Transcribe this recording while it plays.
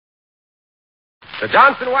The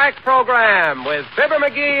Johnson Wax Program with Fibber,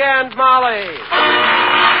 McGee, and Molly.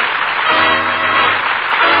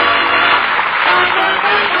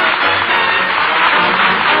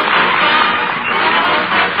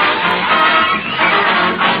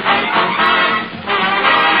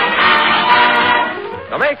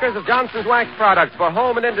 The makers of Johnson's Wax products for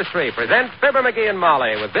home and industry present Fibber, McGee, and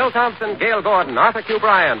Molly with Bill Thompson, Gail Gordon, Arthur Q.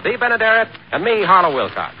 Bryan, Dee Benaderet, and me, Harlow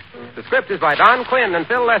Wilcox. The script is by Don Quinn and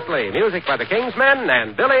Phil Leslie. Music by the Kingsmen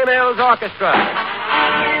and Billy Mills Orchestra.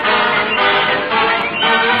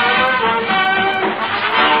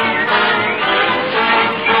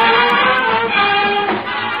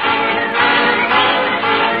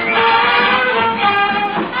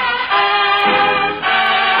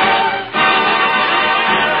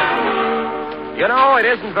 You know, it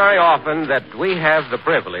isn't very often that we have the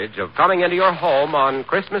privilege of coming into your home on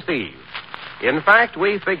Christmas Eve. In fact,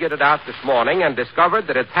 we figured it out this morning and discovered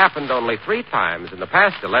that it's happened only 3 times in the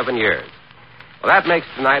past 11 years. Well, that makes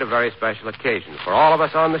tonight a very special occasion for all of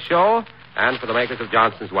us on the show and for the makers of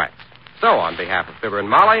Johnson's Wax. So, on behalf of Fibber and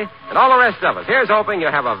Molly and all the rest of us, here's hoping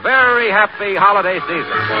you have a very happy holiday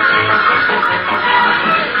season.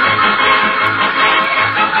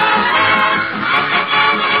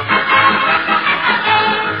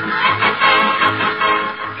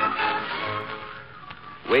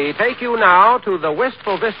 We take you now to the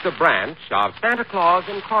Wistful Vista branch of Santa Claus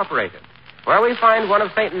Incorporated, where we find one of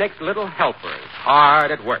St. Nick's little helpers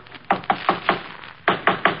hard at work.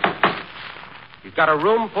 He's got a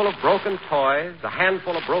room full of broken toys, a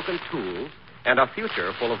handful of broken tools, and a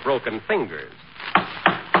future full of broken fingers.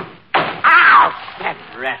 Ow! That's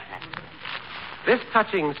restless. This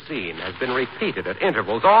touching scene has been repeated at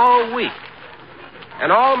intervals all week.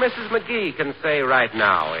 And all Mrs. McGee can say right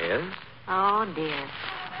now is... Oh, dear.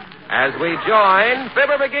 As we join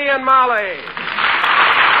Fibber, McGee, and Molly.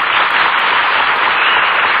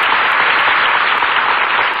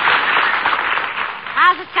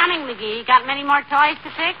 How's it coming, McGee? Got many more toys to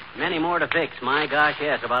fix? Many more to fix. My gosh,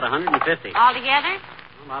 yes, about 150. Altogether?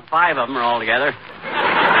 About 5 of them are all together.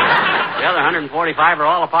 The other 145 are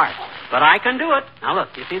all apart. But I can do it. Now,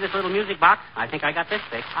 look, you see this little music box? I think I got this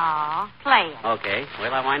fixed. Oh, play it. Okay,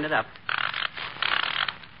 well, I wind it up.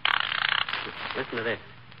 Listen to this.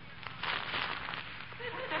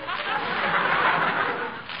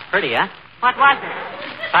 Pretty, huh? What was it?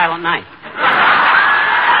 Silent Night.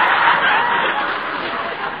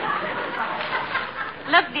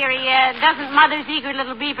 Look, dearie, doesn't Mother's eager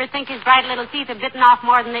little beaver think his bright little teeth have bitten off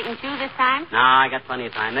more than they can chew this time? No, I got plenty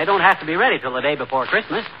of time. They don't have to be ready till the day before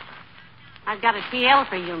Christmas. I've got a TL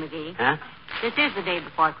for you, McGee. Huh? This is the day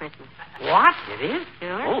before Christmas. What? It is?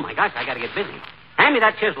 Sure. Oh, my gosh, I got to get busy. Hand me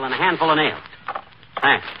that chisel and a handful of nails.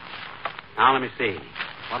 Thanks. Now, let me see.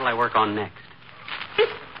 What'll I work on next?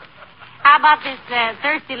 How about this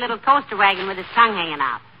thirsty little coaster wagon with its tongue hanging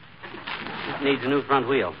out? It needs a new front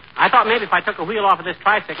wheel. I thought maybe if I took a wheel off of this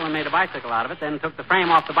tricycle and made a bicycle out of it, then took the frame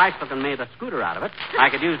off the bicycle and made a scooter out of it, I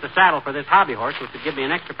could use the saddle for this hobby horse, which would give me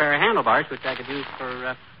an extra pair of handlebars, which I could use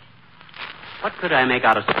for, what could I make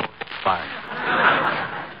out of bars?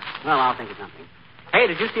 Well, I'll think of something. Hey,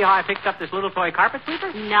 did you see how I fixed up this little toy carpet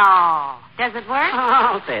sweeper? No. Does it work?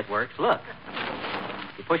 Oh, I'll say it works. Look.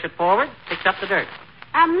 You push it forward, picks up the dirt.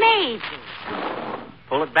 Amazing.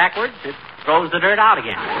 Pull it backwards, it throws the dirt out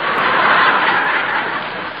again.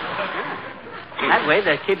 That way,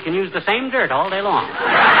 the kid can use the same dirt all day long.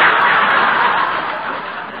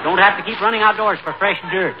 Don't have to keep running outdoors for fresh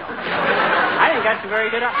dirt. I think that's a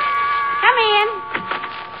very good idea. Come in.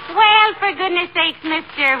 Well, for goodness sakes,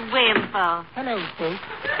 Mr. Wimple. Hello, folks.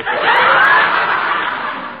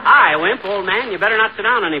 Hi, Wimp, old man. You better not sit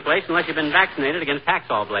down any place unless you've been vaccinated against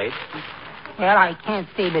Taxol blades. Well, I can't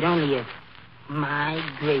say but only if. My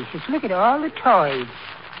gracious, look at all the toys.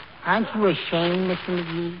 Aren't you ashamed, Mr.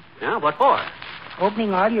 McGee? Yeah, what for?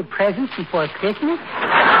 Opening all your presents before Christmas?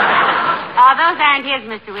 Oh, those aren't his,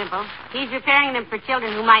 Mr. Wimple. He's repairing them for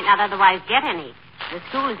children who might not otherwise get any. The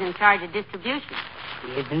school is in charge of distribution.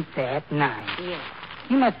 Isn't that nice? Yes.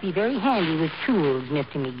 You must be very handy with tools,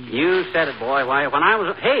 Mr. McGee. You said it, boy. Why, when I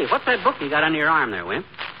was... Hey, what's that book you got under your arm there, Wimp?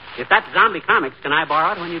 If that's zombie comics, can I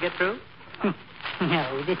borrow it when you get through?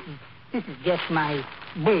 No, this is just my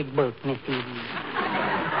bird book, Mr. McGee.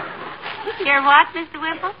 Your what, Mr.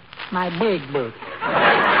 Wimple? My bird book.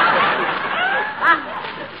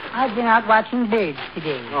 I've been out watching birds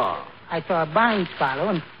today. Oh. I saw a barn swallow,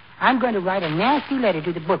 and I'm going to write a nasty letter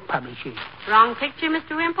to the book publishers. Wrong picture,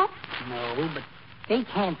 Mr. Wimple? No, but they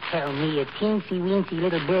can't tell me a teensy-weensy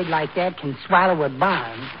little bird like that can swallow a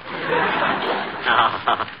barn.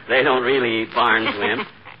 Oh, they don't really eat barns, Wimp.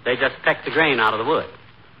 They just peck the grain out of the wood.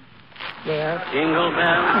 Yeah. Jingle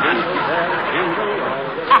bell, jingle all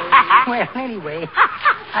the way. Well, anyway,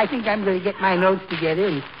 I think I'm going to get my notes together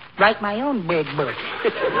and write my own bird book.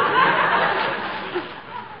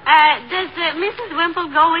 Does Mrs. Wimple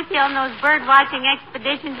go with you on those bird-watching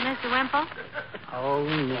expeditions, Mr. Wimple? Oh,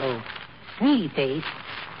 no. Sweetie Face.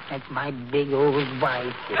 That's my big old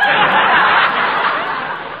wife.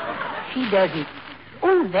 She doesn't.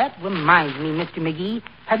 Oh, that reminds me, Mr. McGee.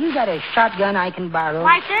 Have you got a shotgun I can borrow?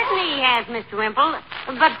 Why, certainly he has, Mr. Wimple.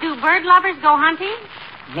 But do bird lovers go hunting?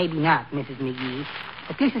 Maybe not, Mrs. McGee.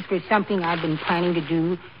 But this is for something I've been planning to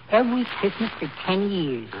do every Christmas for 10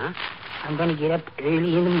 years. Huh? I'm going to get up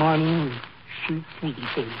early in the morning and shoot Sweetie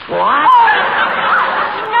Face. What?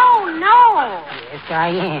 No. Yes, I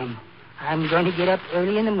am. I'm going to get up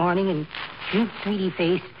early in the morning and shoot Sweetie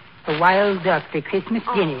Face a wild duck for Christmas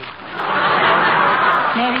dinner.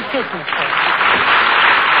 Merry Christmas, folks.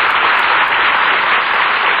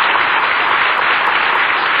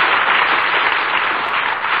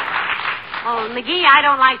 Oh, McGee, I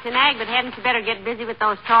don't like to nag, but hadn't you better get busy with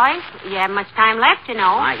those toys? You haven't much time left, you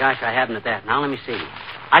know. My gosh, I haven't at that. Now, let me see.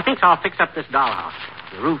 I think so I'll fix up this dollhouse.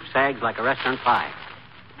 The roof sags like a restaurant pie.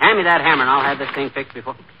 Hand me that hammer, and I'll have this thing fixed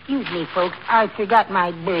before... Excuse me, folks. I forgot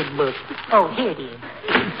my bird book. Oh, here it is.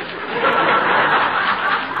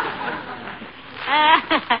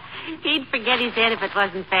 He'd forget his head if it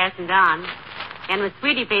wasn't fastened on. And with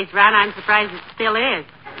Sweetie Face around, I'm surprised it still is.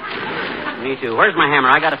 Me too. Where's my hammer?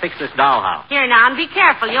 I got to fix this dollhouse. Here, now, and be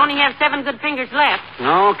careful. You only have 7 good fingers left.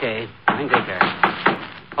 Okay. I'm good care.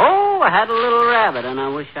 Oh, I had a little rabbit, and I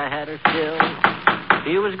wish I had her still.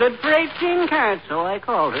 She was good for 18 carats, so I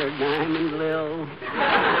called her Diamond Lil.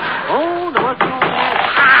 Oh, there wasn't no...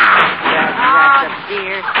 Oh,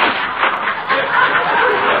 dear.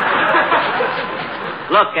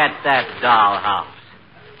 Look at that dollhouse.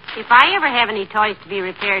 If I ever have any toys to be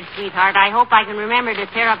repaired, sweetheart, I hope I can remember to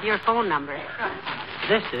tear up your phone number.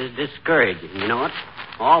 This is discouraging, you know what?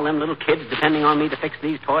 All them little kids depending on me to fix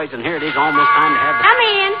these toys, and here it is almost time to have the... Come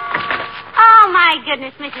in. Oh, my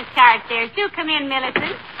goodness, Mrs. Carstairs. Do come in,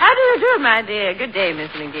 Millicent. How do you do, my dear? Good day,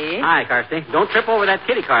 Miss McGee. Hi, Carsty. Don't trip over that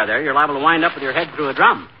kiddie car there. You're liable to wind up with your head through a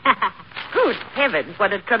drum. Good heavens,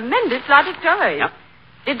 what a tremendous lot of toys. Yep.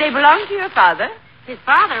 Did they belong to your father? His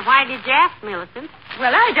father, why did you ask, Millicent?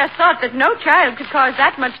 Well, I just thought that no child could cause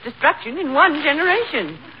that much destruction in one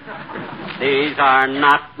generation. These are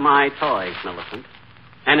not my toys, Millicent.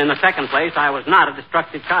 And in the second place, I was not a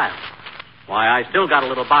destructive child. Why, I still got a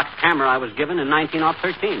little box camera I was given in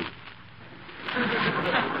 1913.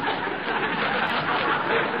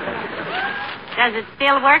 Does it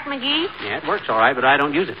still work, McGee? Yeah, it works all right, but I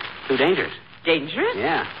don't use it. Too dangerous. Dangerous?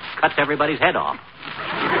 Yeah. Cuts everybody's head off.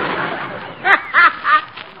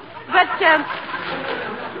 But,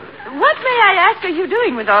 what, may I ask, are you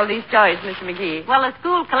doing with all these toys, Miss McGee? Well, the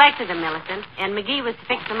school collected them, Millicent, and McGee was to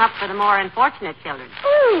fix them up for the more unfortunate children.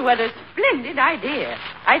 Oh, what a splendid idea.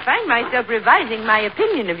 I find myself revising my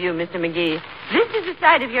opinion of you, Mr. McGee. This is a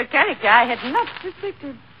side of your character I had not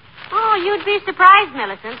suspected. Oh, you'd be surprised,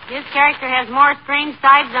 Millicent. His character has more strange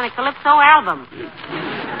sides than a Calypso album.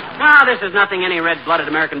 Ah, this is nothing any red-blooded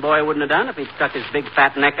American boy wouldn't have done if he'd stuck his big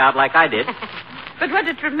fat neck out like I did. But what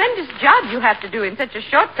a tremendous job you have to do in such a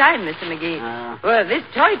short time, Mr. McGee. Well, this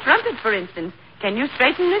toy trumpet, for instance. Can you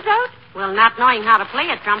straighten this out? Well, not knowing how to play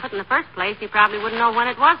a trumpet in the first place, he probably wouldn't know when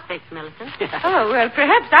it was fixed, Millicent. Oh, well,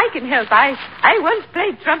 perhaps I can help. I once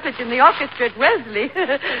played trumpet in the orchestra at Wellesley.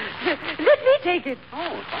 Let me take it.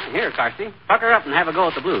 Oh, fine. Here, Carsty. Pucker up and have a go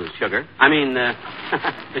at the blues, sugar. I mean, the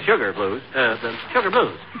sugar blues. The sugar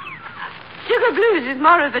blues. Sugar Blues is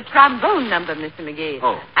more of a trombone number, Mr. McGee.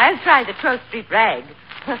 Oh. I'll try the 12th Street Rag.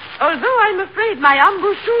 Although I'm afraid my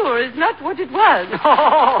embouchure is not what it was.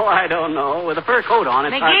 Oh, I don't know. With a fur coat on,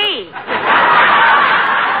 it's McGee!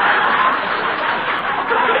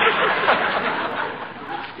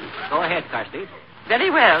 Go ahead, Carsty. Very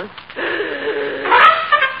well.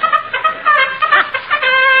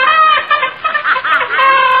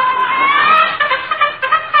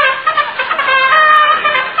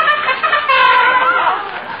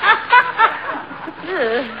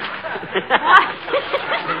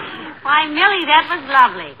 Why, Millie, that was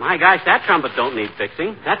lovely. My gosh, that trumpet don't need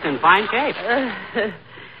fixing. That's in fine shape.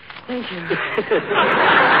 Thank you.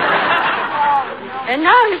 And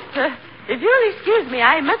now, if you'll excuse me,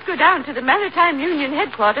 I must go down to the Maritime Union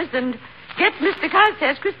headquarters and get Mr.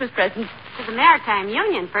 Carstairs' Christmas present. To the Maritime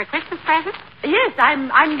Union for a Christmas present? Yes, I'm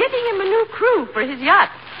getting him a new crew for his yacht.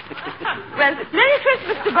 Well, Merry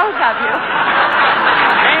Christmas to both of you.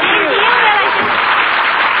 Thank you.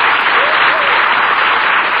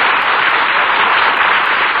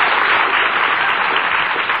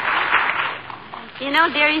 You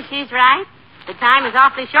know, dearie, she's right. The time is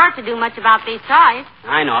awfully short to do much about these toys.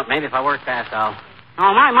 I know it. Maybe if I work fast, I'll...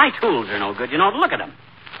 Oh, my tools are no good. You know, look at them.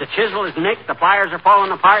 The chisel is nicked, the pliers are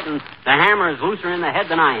falling apart, and the hammer is looser in the head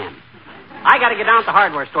than I am. I got to get down to the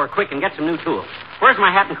hardware store quick and get some new tools. Where's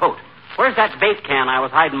my hat and coat? Where's that bait can I was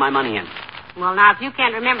hiding my money in? Well, now, if you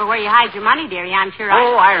can't remember where you hide your money, dearie, I'm sure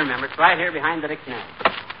I remember. It's right here behind the dictionary.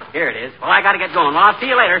 Here it is. Well, I got to get going. Well, I'll see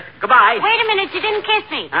you later. Goodbye. Wait a minute. You didn't kiss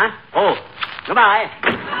me. Huh? Oh, goodbye.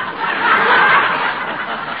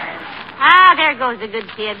 Ah, there goes the good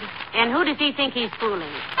kid. And who does he think he's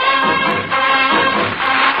fooling?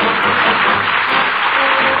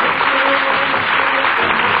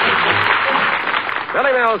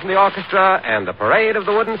 Billy Mills and the orchestra and the Parade of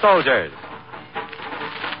the Wooden Soldiers.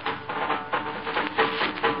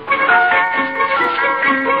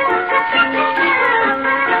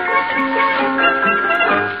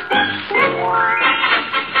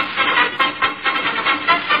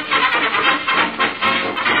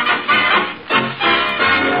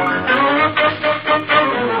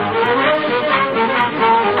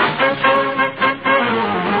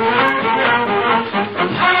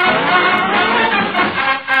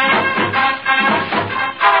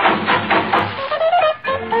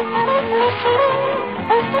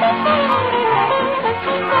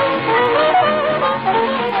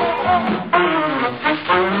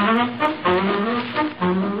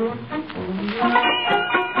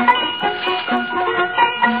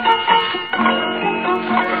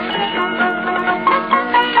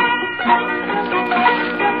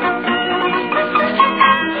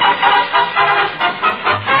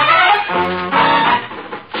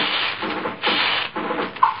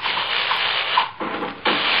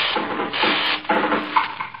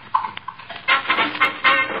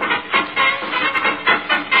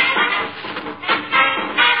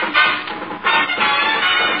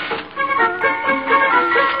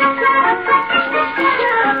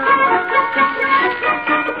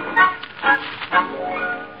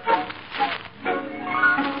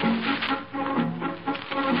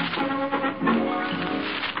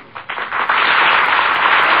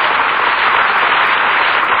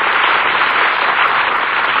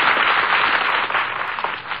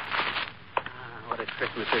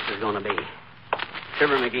 Christmas this is going to be.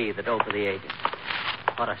 FIBBER McGEE, the dope of the ages.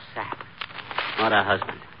 What a sap. What a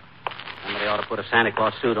husband. Somebody ought to put a Santa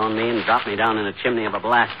Claus suit on me and drop me down in the chimney of a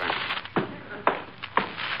blast furnace.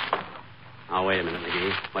 Oh, wait a minute,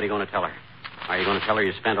 McGee. What are you going to tell her? Are you going to tell her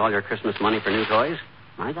you spent all your Christmas money for new toys?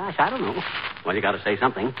 My gosh, I don't know. Well, you got to say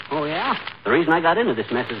something. Oh, yeah? The reason I got into this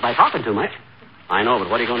mess is by talking too much. I know, but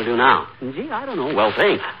what are you going to do now? Gee, I don't know. Well,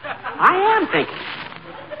 think. I am thinking.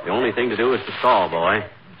 The only thing to do is to stall, boy.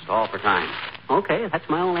 Stall for time. Okay, that's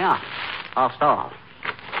my only option. I'll stall.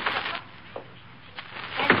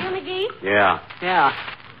 That's you, McGee? Yeah.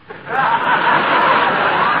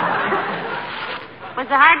 Was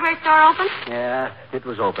the hardware store open? Yeah, it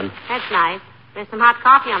was open. That's nice. There's some hot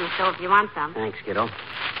coffee on the stove if you want some. Thanks, kiddo.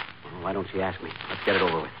 Well, why don't you ask me? Let's get it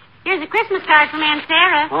over with. Here's a Christmas card from Aunt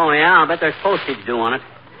Sarah. Oh, yeah, I'll bet there's postage due on it.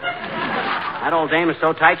 That old dame is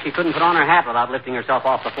so tight she couldn't put on her hat without lifting herself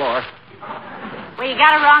off the floor. Well, you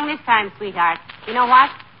got it wrong this time, sweetheart. You know what?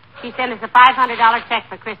 She sent us a $500 check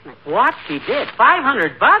for Christmas. What? She did?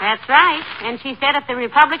 $500? That's right. And she said if the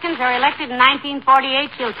Republicans are elected in 1948,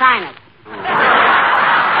 she'll sign it.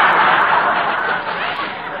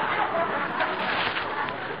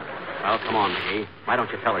 Well, come on, McGee. Why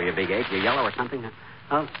don't you tell her, you big ape? You yellow or something?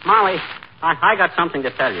 Molly, I got something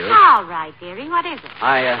to tell you. All right, dearie. What is it?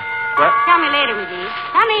 Well... Tell me later, McGee.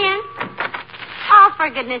 Come in. Oh, for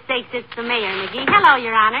goodness sakes, it's the mayor, McGee. Hello,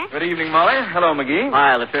 Your Honor. Good evening, Molly. Hello, McGee.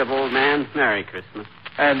 Hi, the trip, old man. Merry Christmas.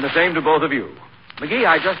 And the same to both of you. McGee,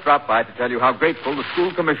 I just dropped by to tell you how grateful the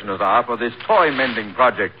school commissioners are for this toy mending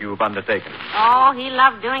project you've undertaken. Oh, he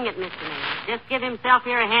loved doing it, Mr. Mayor. Just give himself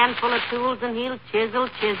here a handful of tools and he'll chisel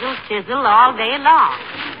all day long.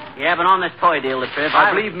 Yeah, but on this toy deal, the trip...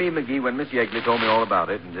 Believe me, McGee, when Miss Yegley told me all about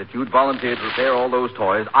it and that you'd volunteered to repair all those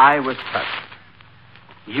toys, I was touched.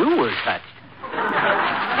 You were touched?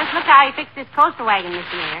 Just look how he fixed this coaster wagon,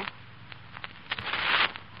 Mr. Mayor.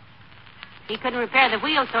 He couldn't repair the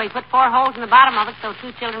wheels, so he put 4 holes in the bottom of it so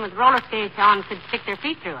 2 children with roller skates on could stick their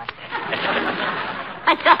feet through it.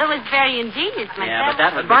 I thought it was very ingenious myself. Yeah, but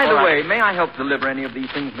that was By the way, may I help deliver any of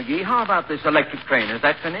these things, McGee? How about this electric train? Is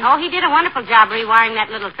that finished? Oh, he did a wonderful job rewiring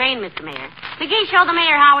that little train, Mr. Mayor. McGee, show the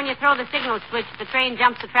mayor how when you throw the signal switch, the train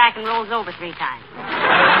jumps the track and rolls over 3 times.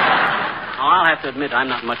 Oh, I'll have to admit I'm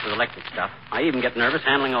not much with electric stuff. I even get nervous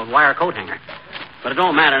handling a wire coat hanger. But it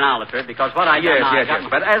don't matter now, Latriv, because what I Yes. got...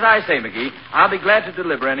 But as I say, McGee, I'll be glad to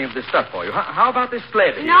deliver any of this stuff for you. How about this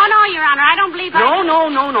sled here? No, Your Honor. I don't believe No,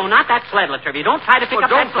 not that sled, Latriv. You don't try to pick up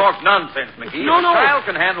don't that... talk nonsense, McGee. No. If a child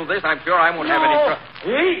can handle this, I'm sure I won't have any trouble.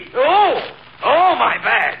 Hey, oh, my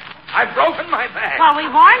back. I've broken my back. Well, we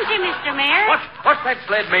warned you, Mr. Mayor. What's that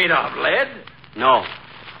sled made of, lead? No.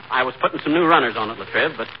 I was putting some new runners on it,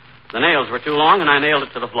 Latriv, but the nails were too long, and I nailed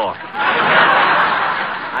it to the floor.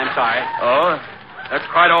 I'm sorry. Oh, that's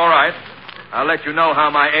quite all right. I'll let you know how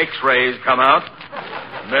my X-rays come out.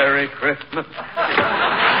 Merry Christmas. Look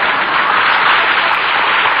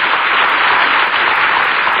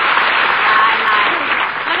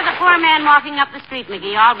at the poor man walking up the street,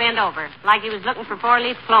 McGee, all bent over, like he was looking for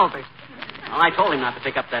four-leaf clovers. Well, I told him not to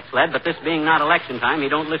pick up that sled, but this being not election time, he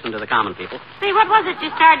don't listen to the common people. See, what was it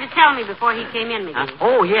you started to tell me before he came in, McGee?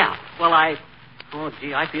 Oh, yeah. Well, I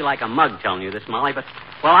feel like a mug telling you this, Molly, but...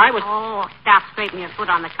 Well, I was... Oh, stop scraping your foot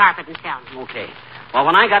on the carpet and tell me. Okay. Well,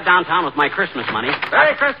 when I got downtown with my Christmas money...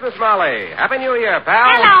 Merry Christmas, Molly. Happy New Year, pal.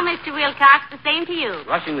 Hello, Mr. Wilcox. The same to you.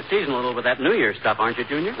 Rushing the season a little with that New Year's stuff, aren't you,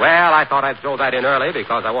 Junior? Well, I thought I'd throw that in early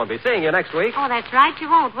because I won't be seeing you next week. Oh, that's right. You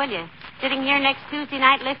won't, will you? Sitting here next Tuesday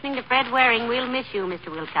night listening to Fred Waring, we'll miss you,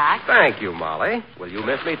 Mr. Wilcox. Thank you, Molly. Will you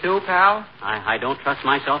miss me too, pal? I don't trust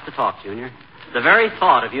myself to talk, Junior. The very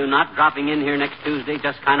thought of you not dropping in here next Tuesday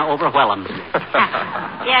just kind of overwhelms me.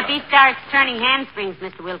 Yeah, if he starts turning handsprings,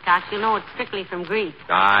 Mr. Wilcox, you'll know it's strictly from grief.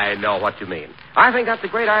 I know what you mean. I think that's a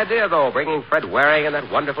great idea, though, bringing Fred Waring and that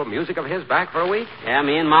wonderful music of his back for a week. Yeah,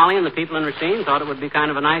 me and Molly and the people in Racine thought it would be kind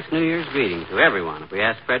of a nice New Year's greeting to everyone if we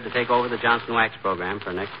asked Fred to take over the Johnson Wax program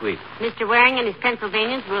for next week. Mr. Waring and his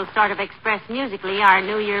Pennsylvanians will sort of express musically our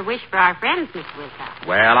New Year wish for our friends, Mr. Wilcox.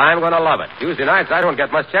 Well, I'm going to love it. Tuesday nights, I don't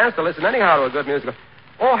get much chance to listen anyhow to a good musical.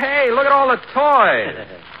 Oh, hey, look at all the toys.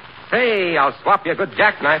 Say, I'll swap you a good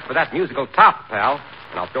jackknife for that musical top, pal.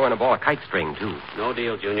 And I'll throw in a ball of kite string, too. No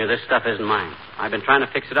deal, Junior. This stuff isn't mine. I've been trying to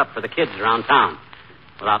fix it up for the kids around town.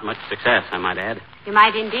 Without much success, I might add. You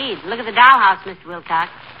might indeed. Look at the dollhouse, Mr.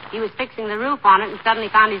 Wilcox. He was fixing the roof on it and suddenly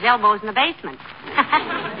found his elbows in the basement.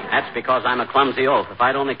 That's because I'm a clumsy oaf. If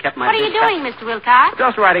I'd only kept my... What are you doing, Mr. Wilcox?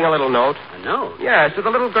 Just writing a little note. A note? Yes, to the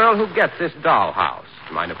little girl who gets this dollhouse.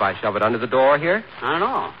 Mind if I shove it under the door here? Not at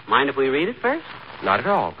all. Mind if we read it first? Not at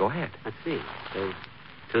all. Go ahead. Let's see. It says,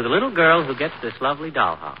 to the little girl who gets this lovely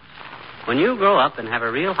dollhouse. When you grow up and have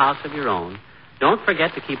a real house of your own, don't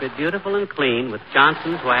forget to keep it beautiful and clean with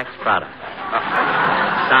Johnson's Wax products.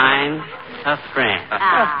 Signed, a friend.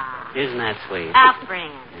 Isn't that sweet? A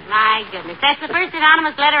friend. My goodness. That's the first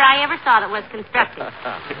anonymous letter I ever saw that was constructive.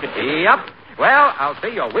 Yep. Well, I'll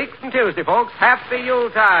see you a week from Tuesday, folks. Happy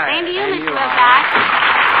Yuletide. Same to you, And Mr. you Wilcox.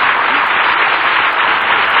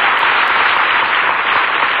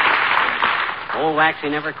 Old Waxy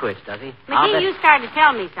never quits, does he? McGee, you started to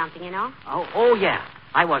tell me something, you know. Oh, yeah.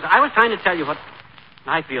 I was trying to tell you what...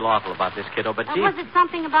 I feel awful about this kiddo, but gee... Was it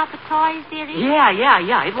something about the toys, dearie? Yeah,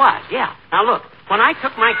 it was, yeah. Now, look, when I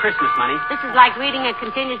took my Christmas money... This is like reading a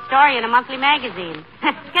continued story in a monthly magazine.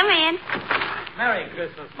 Come in. Merry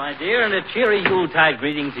Christmas, my dear, and a cheery Yuletide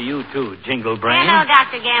greeting to you, too, Jingle Brain. Hello,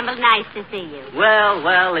 Dr. Gamble. Nice to see you.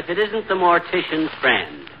 Well, if it isn't the mortician's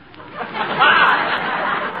friend.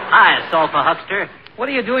 Hi, Sulphur Huckster. What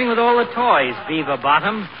are you doing with all the toys, Beaver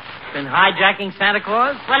Bottom? Been hijacking Santa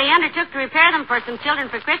Claus? Well, he undertook to repair them for some children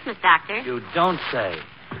for Christmas, Doctor. You don't say.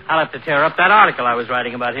 I'll have to tear up that article I was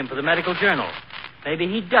writing about him for the medical journal. Maybe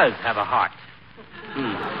he does have a heart.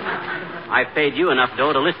 I've paid you enough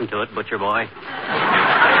dough to listen to it, butcher boy.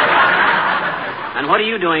 And what are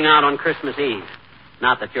you doing out on Christmas Eve?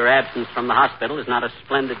 Not that your absence from the hospital is not a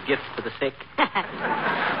splendid gift to the sick.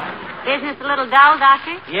 Business a little dull,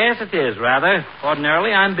 Doctor? Yes, it is, rather.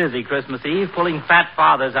 Ordinarily, I'm busy Christmas Eve pulling fat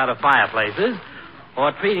fathers out of fireplaces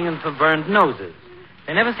or treating them for burned noses.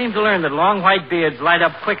 They never seem to learn that long white beards light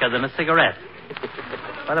up quicker than a cigarette.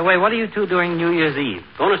 By the way, what are you two doing New Year's Eve?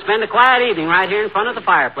 Going to spend a quiet evening right here in front of the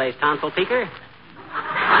fireplace, tonsil peeker.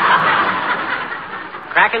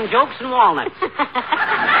 Cracking jokes and walnuts.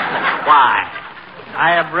 Why?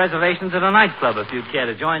 I have reservations at a nightclub if you'd care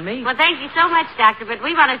to join me. Well, thank you so much, Doctor, but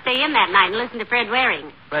we want to stay in that night and listen to Fred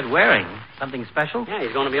Waring. Fred Waring? Something special? Yeah,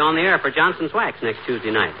 he's going to be on the air for Johnson's Wax next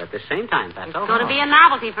Tuesday night at the same time, that's all. It's going to be a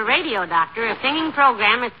novelty for radio, Doctor, a singing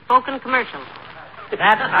program with spoken commercials.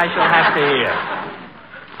 That I shall have to hear.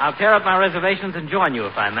 I'll tear up my reservations and join you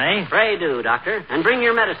if I may. Pray do, Doctor. And bring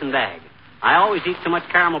your medicine bag. I always eat too much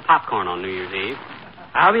caramel popcorn on New Year's Eve.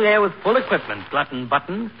 I'll be there with full equipment, Glutton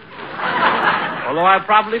Button. Although I'll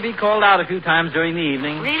probably be called out a few times during the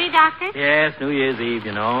evening. Really, Doctor? Yes, New Year's Eve,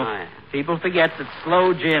 you know. Oh, yeah. People forget that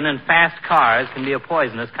slow gin and fast cars can be a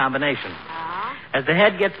poisonous combination. Oh. As the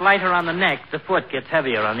head gets lighter on the neck, the foot gets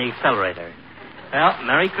heavier on the accelerator. Well,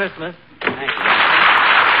 Merry Christmas. Thank you.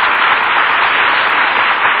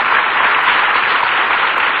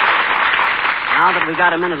 Now that we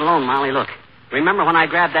got a minute alone, Molly, look. Remember when I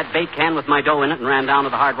grabbed that bait can with my dough in it and ran down to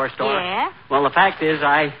the hardware store? Yeah? Well, the fact is,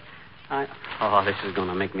 Oh, this is going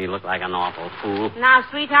to make me look like an awful fool. Now,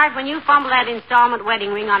 sweetheart, when you fumbled that installment wedding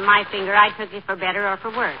ring on my finger, I took it for better or for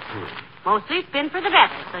worse. Mostly it's been for the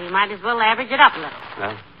better, so you might as well average it up a little.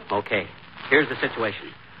 Well, okay. Here's the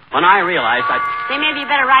situation. When I realized Say, maybe you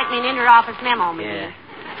better write me an inter-office memo, Yeah. McGee.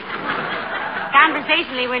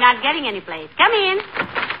 Conversationally, we're not getting any place. Come in.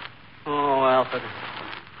 Oh, well,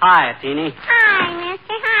 Hi, Teeny. Hi,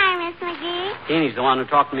 mister. Hi, Miss McGee. Teeny's the one who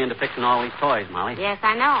talked me into fixing all these toys, Molly. Yes,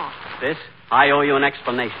 I know. Sis, I owe you an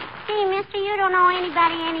explanation. Gee, mister, you don't owe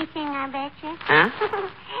anybody anything, I bet you. Huh?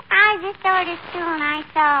 I was just over to school and I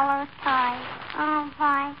saw all those toys. Oh,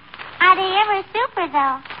 boy. Are they ever super,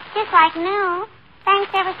 though? Just like new. Thanks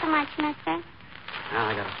ever so much, mister. Well,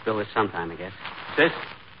 I gotta spill this sometime, I guess. Sis,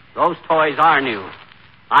 those toys are new.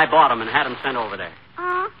 I bought them and had them sent over there.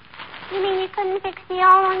 Oh? You mean you couldn't fix the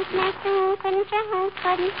old ones, mister? Couldn't you?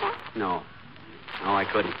 Couldn't you? No, I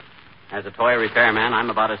couldn't. As a toy repairman, I'm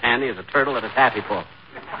about as handy as a turtle at a taffy pull.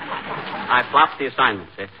 I flopped the assignment,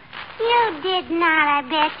 sis. You did not, I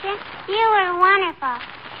bet you. You were wonderful.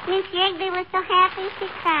 Miss Yegley was so happy she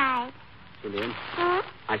cried. She did? Hmm?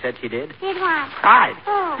 I said she did? Did what? Cried.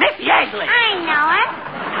 Who? Miss Yegley! I know it.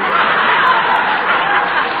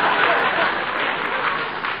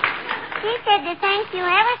 She said to thank you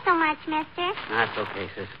ever so much, mister. That's okay,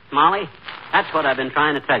 sis. Molly, that's what I've been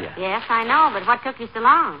trying to tell you. Yes, I know, but what took you so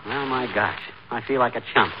long? Well, my gosh, I feel like a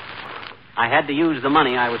chump. I had to use the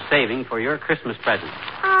money I was saving for your Christmas present.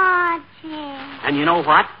 Oh, gee. And you know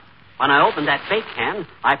what? When I opened that bake can,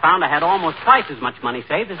 I found I had almost twice as much money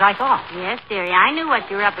saved as I thought. Yes, dearie, I knew what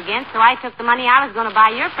you were up against, so I took the money I was going to buy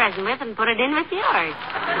your present with and put it in with yours.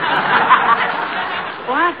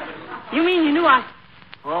 What? You mean you knew I...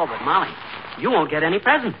 Oh, but Molly, you won't get any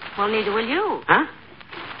present. Well, neither will you. Huh?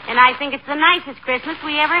 And I think it's the nicest Christmas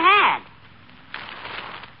we ever had.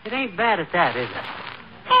 It ain't bad at that, is it?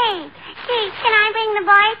 Hey, gee, can I bring the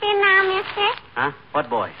boys in now, mister? Huh?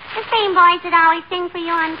 What boy? The same boys that always sing for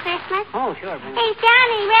you on Christmas. Oh, sure. Bring Hey,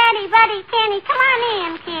 Johnny, Reddy, Buddy, Kenny, come on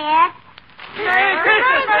in, kids. Merry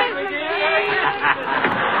Christmas,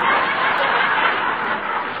 McGee!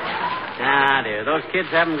 Ah, dear, those kids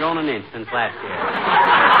haven't grown an inch since last year.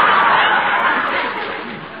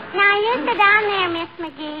 Now, you sit down there, Miss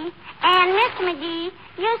McGee. And, Miss McGee,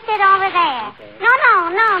 you sit over there. Okay.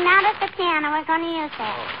 No, not at the piano. We're going to use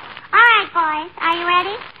that. All right, boys. Are you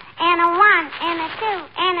ready? And a 1, and a 2,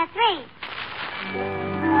 and a 3.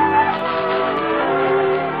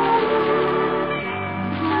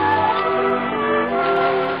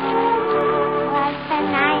 Was the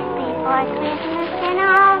night before Christmas and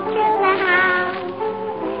all through the house.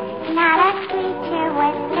 Not a creature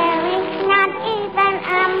was stirring, not even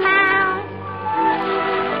a mouse.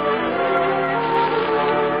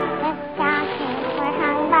 The stockings were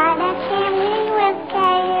hung by the chimney with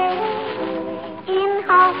care, in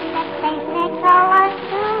hopes that Saint Nicholas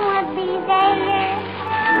soon would be there.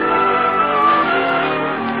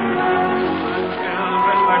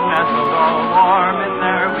 Children were nestled all warm in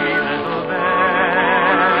their wee little bed,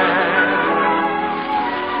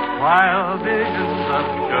 while visions of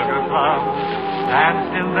sugar plums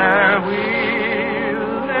danced in their wee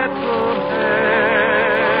little heads.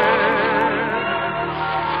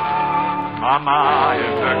 Mama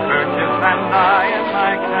in her kerchief and I in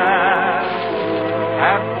my cap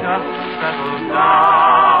have just settled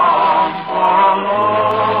down for a long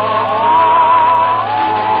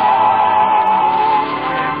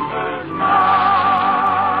winter's night.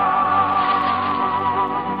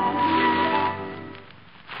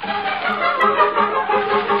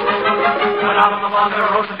 Went out on the lawn, there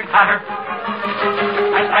arose such a clatter.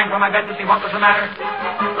 I sprang from my bed to see what was the matter.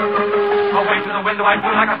 Away to the window I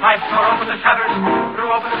flew like a fly, tore open the shutters, threw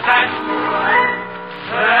open the sash.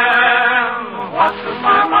 Then, what to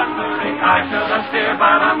my wondering eye shall appear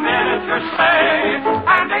but a miniature sleigh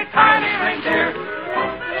and a tiny reindeer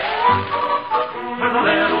with a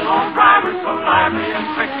little old driver so lively and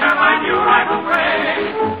quick, and I knew right away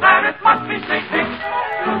that it must be St. Nick.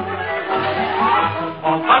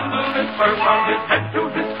 All bundled in fur from his head to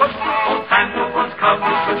his foot, old Santa was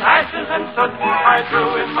covered with ashes and soot. I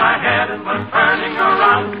drew in my head and was turning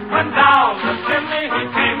around when down the chimney he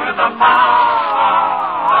came with a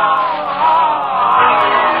pow.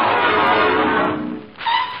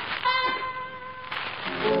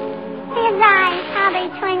 His eyes, how they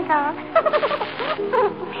twinkle.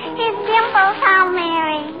 His dimples, how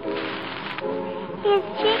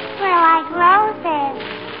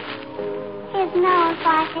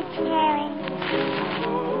a cherry.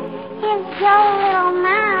 His droll little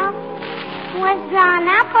mouth was drawn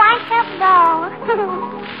up like a bow.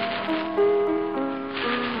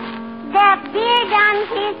 The beard on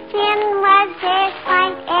his chin was as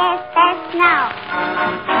white as the snow.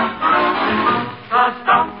 The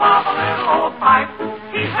stump of a little old pipe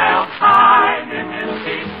he held tight in his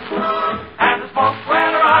teeth, and the smoke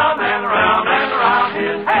went around and around and around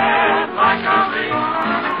his head like a wreath.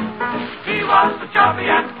 He was so chubby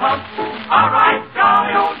and plump, a right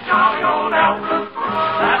jolly old elf,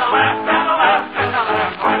 and I laughed and I laughed and I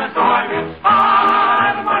laughed when I saw him in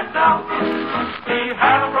spite of myself. He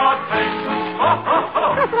had a broad face,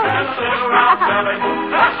 and a little round belly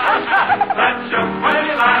that shook when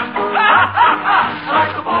he laughed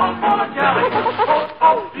like a bowl full of jelly.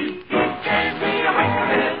 He gave me a wink of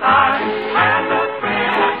his eye and a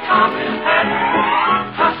twist of his head.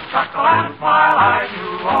 A chuckle and a smile I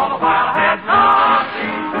knew all the while I had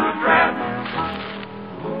nothing to dread.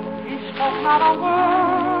 He spoke not a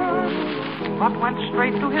word, but went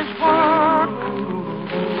straight to his work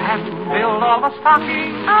and filled all the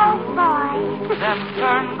stockings. Oh, boy. Then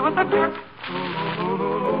turned with a jerk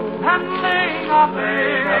and laying a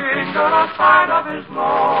finger aside of his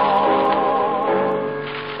nose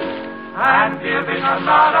and giving a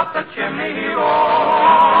nod up the chimney he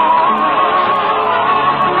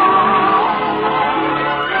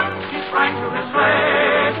rose. He sprang to his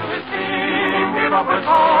sleigh, to his team, gave up his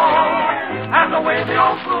home, and away they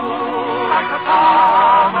all flew like the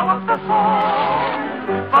palm of the song.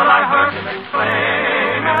 But I heard him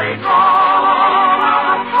exclaim as he drawled out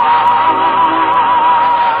a cry.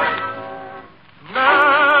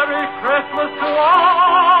 Merry Christmas to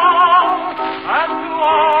all, and to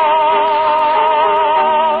all,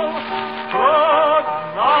 good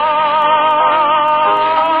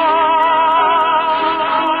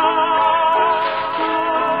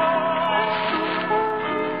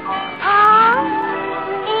Oh,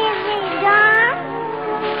 is he gone?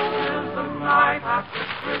 is the night after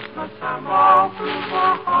Christmas and all through the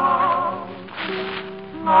house.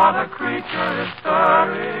 Not a creature is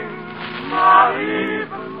stirring, not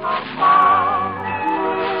even a mouse.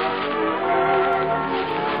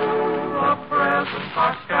 The presents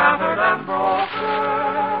are scattered and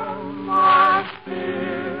broken, I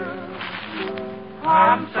fear,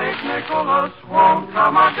 and St. Nicholas won't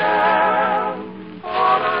come again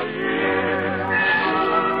for a year.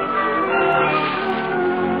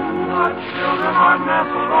 The children are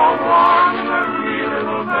nestled all warm in their wee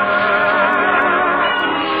little beds,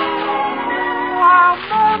 while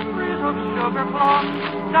memories of sugar plums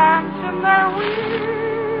dance in their wee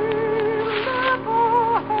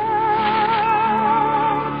little heads.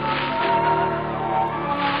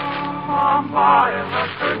 Mama in her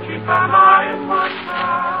kerchief and I in my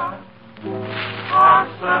hat are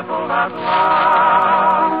settled at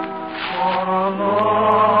last for a long